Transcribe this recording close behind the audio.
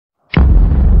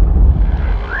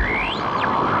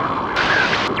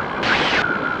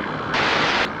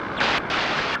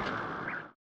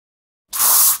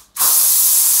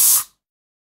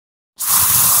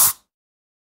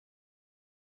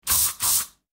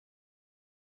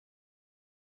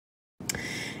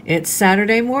It's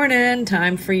Saturday morning,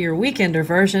 time for your weekender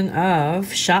version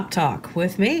of Shop Talk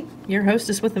with me, your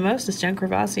hostess with the mostest, Jen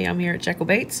Kravasi. I'm here at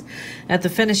Jerkbait. At the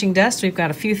finishing desk, we've got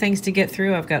a few things to get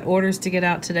through. I've got orders to get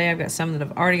out today. I've got some that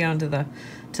have already gone to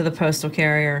the postal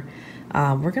carrier.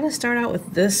 We're going to start out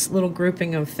with this little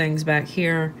grouping of things back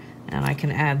here, and I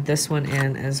can add this one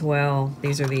in as well.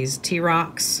 These are these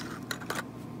T-Rocks.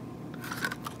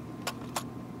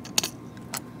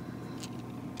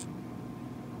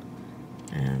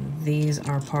 And these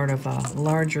are part of a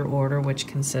larger order, which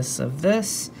consists of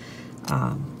this.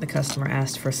 The customer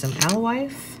asked for some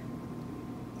alowife,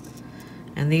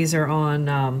 and these are on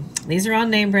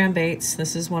name brand baits.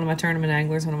 This is one of my tournament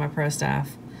anglers, one of my pro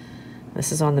staff.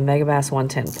 This is on the Megabass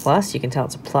 110 Plus. You can tell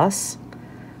it's a plus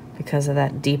because of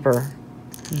that deeper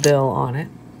bill on it.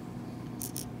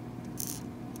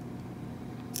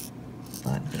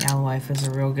 But the alowife is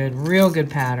a real good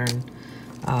pattern.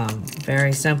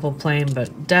 Very simple, plain,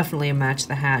 but definitely a match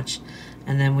the hatch.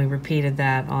 And then we repeated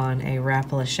that on a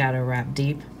Rapala Shadow Wrap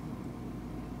Deep.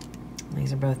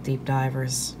 These are both deep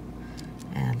divers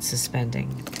and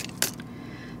suspending.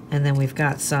 And then we've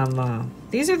got some,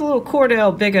 these are the little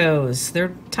Cordell Big O's.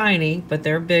 They're tiny, but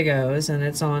they're Big O's, and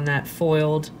it's on that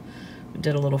foiled. We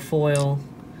did a little foil,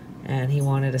 and he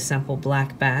wanted a simple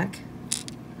black back,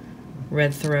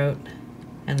 red throat,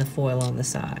 and the foil on the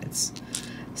sides.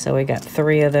 So we got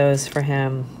 3 of those for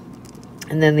him.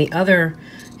 And then the other,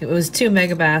 it was 2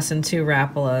 Megabass and 2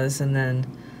 Rapalas, and then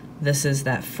this is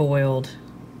that foiled.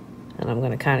 And I'm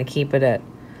going to kind of keep it at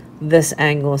this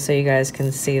angle so you guys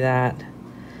can see that.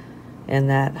 And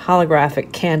that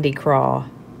holographic candy craw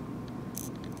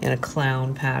in a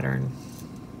clown pattern.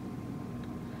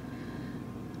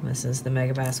 This is the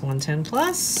Megabass 110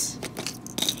 Plus.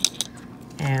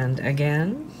 And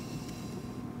again,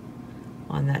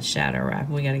 on that shadow wrap.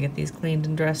 We got to get these cleaned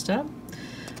and dressed up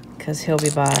because he'll be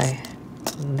by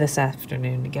this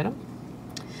afternoon to get them.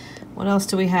 What else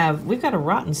do we have? We've got a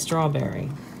rotten strawberry,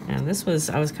 and this was,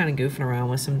 I was kind of goofing around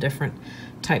with some different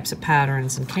types of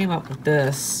patterns and came up with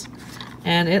this,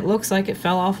 and it looks like it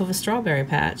fell off of a strawberry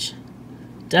patch.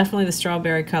 Definitely the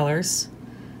strawberry colors,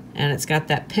 and it's got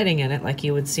that pitting in it like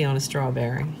you would see on a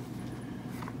strawberry,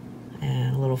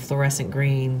 and a little fluorescent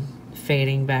green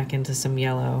fading back into some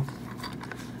yellow.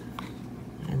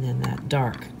 And then that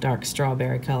dark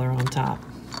strawberry color on top.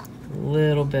 A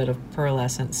little bit of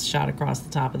pearlescence shot across the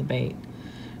top of the bait.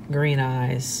 Green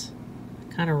eyes.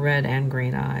 Kind of red and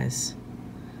green eyes.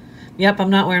 Yep, I'm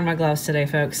not wearing my gloves today,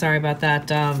 folks. Sorry about that.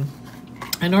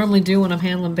 I normally do when I'm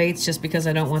handling baits just because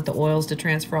I don't want the oils to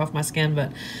transfer off my skin,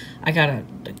 but I gotta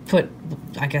put,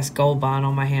 I guess, Gold Bond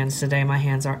on my hands today. My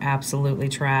hands are absolutely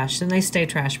trashed, and they stay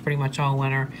trashed pretty much all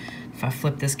winter. If I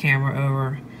flip this camera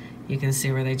over, you can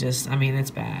see where they just, I mean,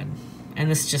 it's bad.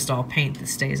 And this is just all paint that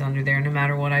stays under there. No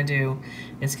matter what I do,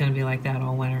 it's going to be like that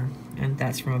all winter. And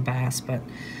that's from a bass. But,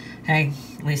 hey,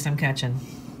 at least I'm catching.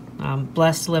 I'm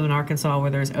blessed to live in Arkansas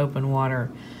where there's open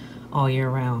water all year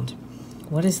round.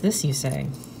 What is this, you say?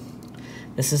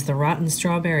 This is the Rotten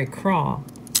Strawberry Craw.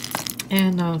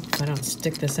 And if I don't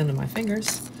stick this into my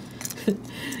fingers,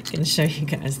 I can show you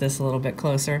guys this a little bit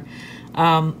closer.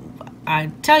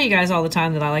 I tell you guys all the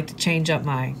time that I like to change up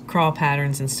my craw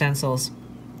patterns and stencils,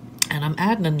 and I'm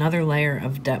adding another layer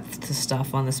of depth to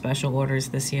stuff on the special orders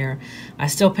this year. I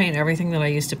still paint everything that I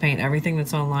used to paint. Everything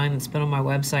that's online that's been on my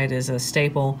website is a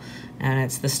staple, and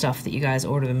it's the stuff that you guys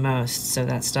order the most, so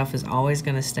that stuff is always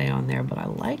going to stay on there, but I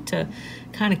like to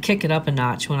kind of kick it up a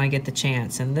notch when I get the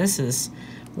chance, and this is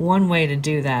one way to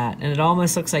do that. And it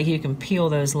almost looks like you can peel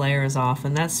those layers off,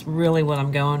 and that's really what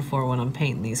I'm going for when I'm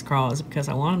painting these craws, because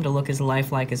I want them to look as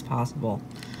lifelike as possible.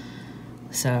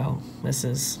 So this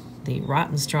is the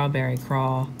Rotten Strawberry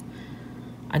Craw.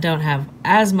 I don't have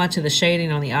as much of the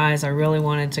shading on the eyes. I really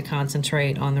wanted to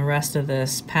concentrate on the rest of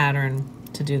this pattern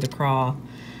to do the craw,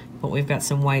 but we've got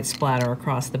some white splatter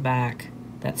across the back.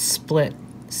 That split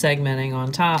segmenting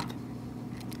on top.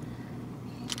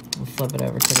 We'll flip it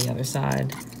over to the other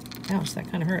side. Ouch, that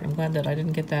kind of hurt. I'm glad that I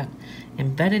didn't get that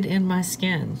embedded in my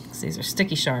skin. These are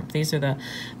sticky sharp. These are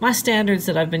my standards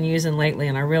that I've been using lately,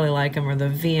 and I really like them, are the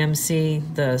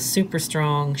VMC, the super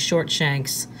strong short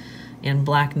shanks in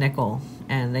black nickel,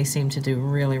 and they seem to do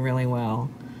really, really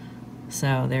well.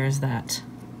 So there's that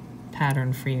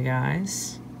pattern for you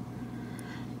guys.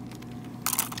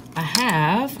 I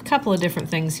have a couple of different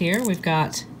things here. We've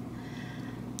got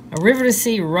a River to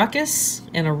Sea Ruckus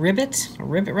and a Ribbit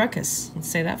Ruckus. Let's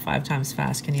say that 5 times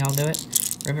fast. Can y'all do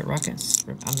it? Ribbit Ruckus.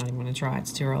 I'm not even going to try.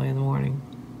 It's too early in the morning.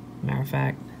 Matter of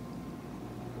fact.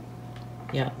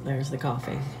 Yeah, there's the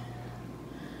coffee.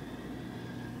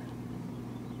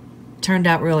 turned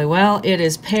out really well. It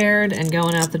is paired and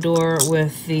going out the door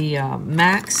with the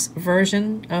Max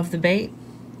version of the bait.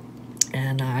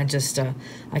 And I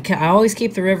always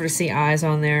keep the River to Sea eyes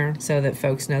on there so that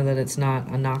folks know that it's not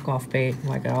a knockoff bait.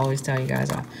 Like I always tell you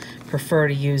guys, I prefer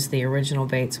to use the original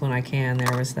baits when I can.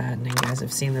 There was that, and you guys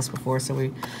have seen this before, so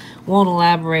we won't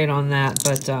elaborate on that,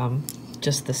 but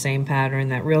just the same pattern,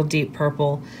 that real deep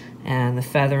purple, and the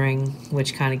feathering,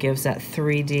 which kind of gives that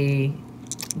 3D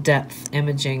depth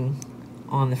imaging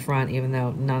on the front, even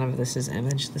though none of this is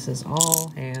imaged. This is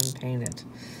all hand painted.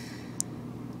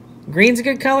 Green's a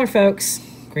good color, folks.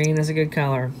 Green is a good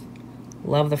color.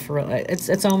 Love the frill.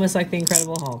 It's almost like the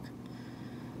Incredible Hulk.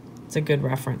 It's a good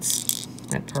reference,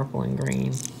 that purple and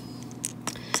green.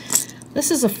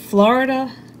 This is a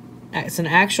Florida, it's an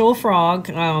actual frog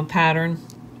pattern.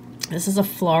 This is a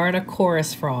Florida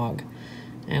chorus frog.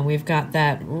 And we've got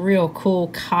that real cool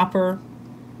copper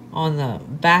on the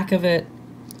back of it.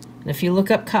 And if you look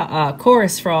up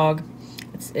chorus frog,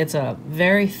 it's a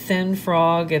very thin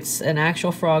frog. It's an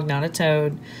actual frog, not a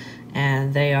toad.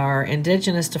 And they are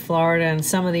indigenous to Florida and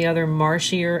some of the other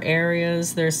marshier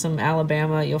areas. There's some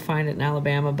Alabama, you'll find it in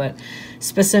Alabama, but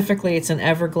specifically it's an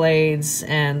Everglades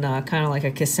and kind of like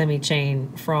a Kissimmee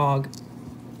chain frog.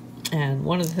 And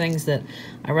one of the things that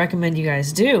I recommend you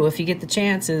guys do if you get the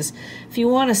chance is if you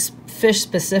want to fish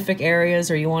specific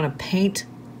areas or you want to paint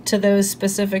to those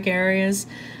specific areas,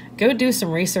 go do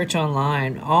some research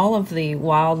online. All of the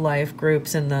wildlife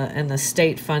groups and the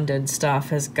state-funded stuff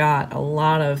has got a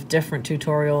lot of different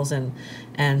tutorials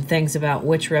and things about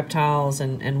which reptiles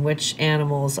and which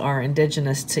animals are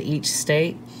indigenous to each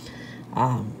state.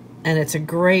 And it's a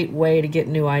great way to get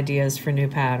new ideas for new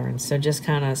patterns. So just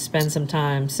kind of spend some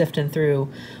time sifting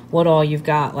through what all you've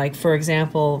got. Like, for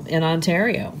example, in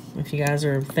Ontario, if you guys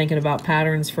are thinking about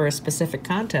patterns for a specific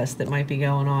contest that might be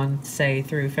going on, say,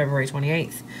 through February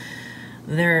 28th,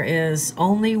 there is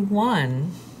only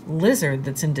one lizard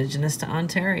that's indigenous to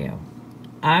Ontario.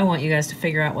 I want you guys to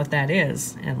figure out what that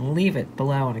is and leave it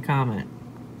below in a comment.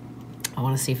 I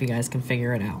want to see if you guys can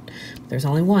figure it out. There's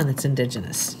only one that's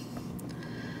indigenous.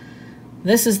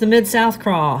 This is the Mid-South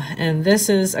craw, and this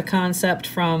is a concept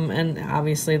from, and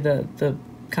obviously the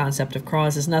concept of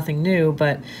craws is nothing new,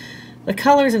 but the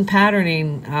colors and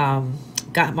patterning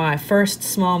got my first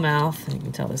smallmouth, and you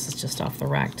can tell this is just off the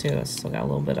rack too, it's still got a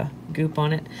little bit of goop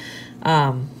on it.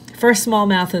 First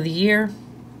smallmouth of the year,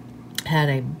 had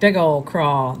a big old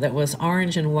craw that was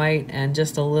orange and white and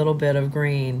just a little bit of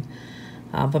green.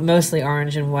 But mostly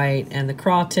orange and white, and the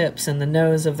craw tips and the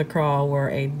nose of the craw were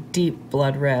a deep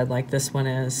blood red like this one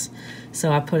is.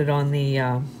 So I put it on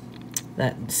the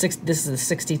this is the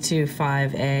 62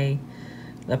 5A,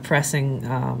 the pressing.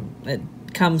 It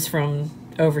comes from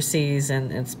overseas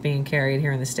and it's being carried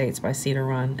here in the States by Cedar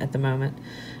Run at the moment.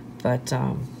 But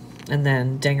and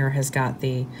then Dinger has got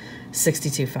the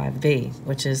 62 5B,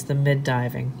 which is the mid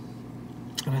diving.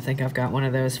 And I think I've got one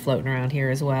of those floating around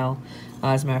here as well.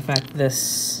 As a matter of fact,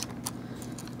 this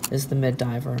is the mid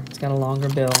diver. It's got a longer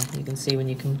bill. You can see when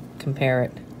you can compare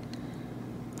it.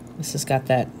 This has got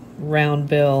that round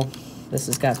bill. This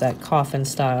has got that coffin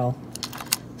style.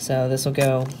 So this will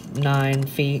go 9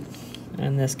 feet,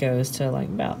 and this goes to like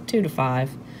about 2 to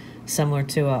 5, similar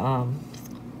to a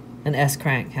an S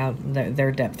crank, how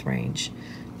their depth range.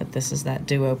 But this is that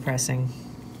duo pressing.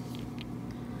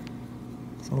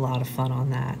 It's a lot of fun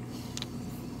on that.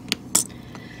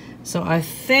 So I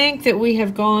think that we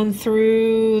have gone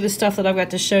through the stuff that I've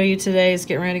got to show you today. Is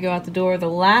getting ready to go out the door. The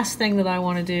last thing that I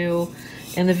want to do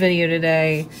in the video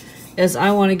today is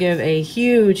I want to give a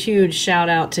huge shout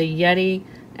out to Yeti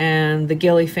and the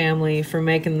Gilly family for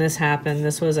making this happen.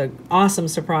 This was an awesome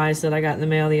surprise that I got in the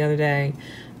mail the other day.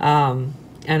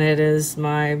 And it is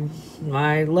my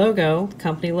logo,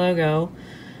 company logo,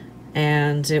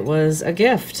 and it was a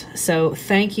gift. So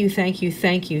thank you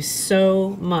so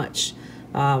much.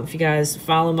 If you guys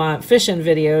follow my fishing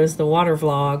videos, the water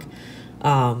vlog,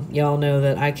 y'all know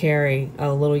that I carry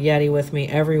a little Yeti with me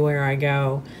everywhere I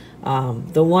go.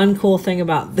 The one cool thing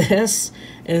about this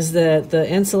is that the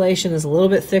insulation is a little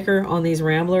bit thicker on these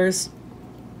Ramblers,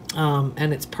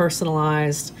 and it's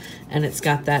personalized, and it's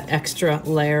got that extra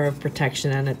layer of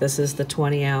protection in it. This is the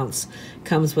 20 ounce,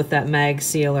 comes with that mag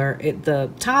sealer. The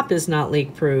top is not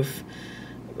leak proof,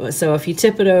 so if you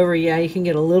tip it over, yeah, you can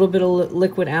get a little bit of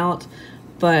liquid out,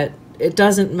 but it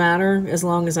doesn't matter as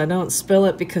long as I don't spill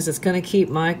it, because it's going to keep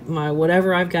my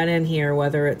whatever I've got in here,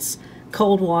 whether it's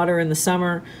cold water in the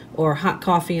summer or hot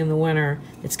coffee in the winter,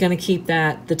 it's going to keep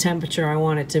the temperature I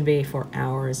want it to be for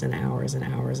hours and hours and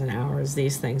hours and hours.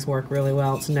 These things work really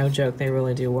well. It's no joke, they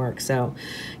really do work. So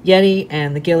Yeti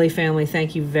and the Gilly family,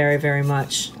 thank you very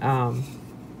much.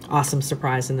 awesome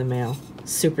surprise in the mail.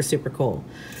 Super, super cool.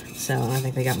 So I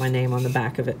think they got my name on the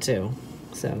back of it too.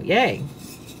 So yay.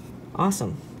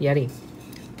 Awesome. Yeti.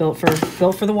 Built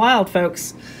for the wild,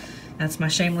 folks. That's my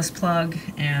shameless plug.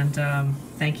 And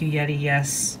thank you, Yeti.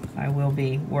 Yes, I will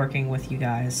be working with you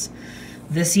guys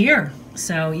this year.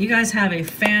 So you guys have a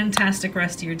fantastic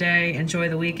rest of your day. Enjoy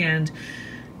the weekend.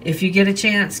 If you get a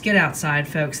chance, get outside,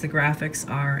 folks. The graphics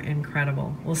are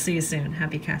incredible. We'll see you soon.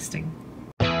 Happy casting.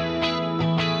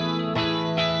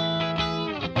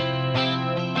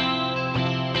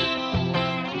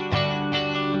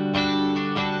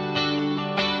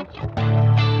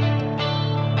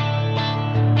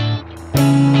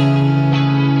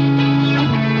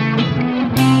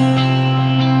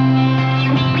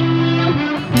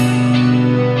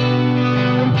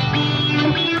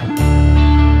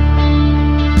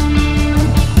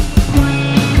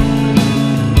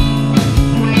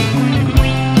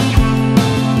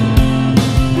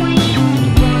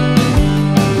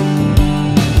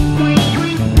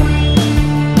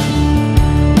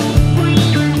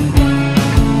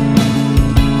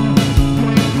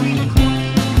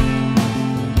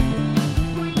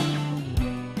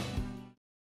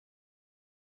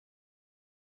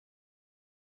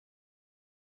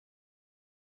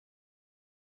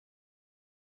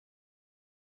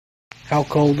 How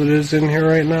cold it is in here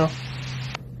right now?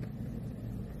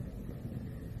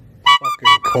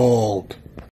 Fucking cold.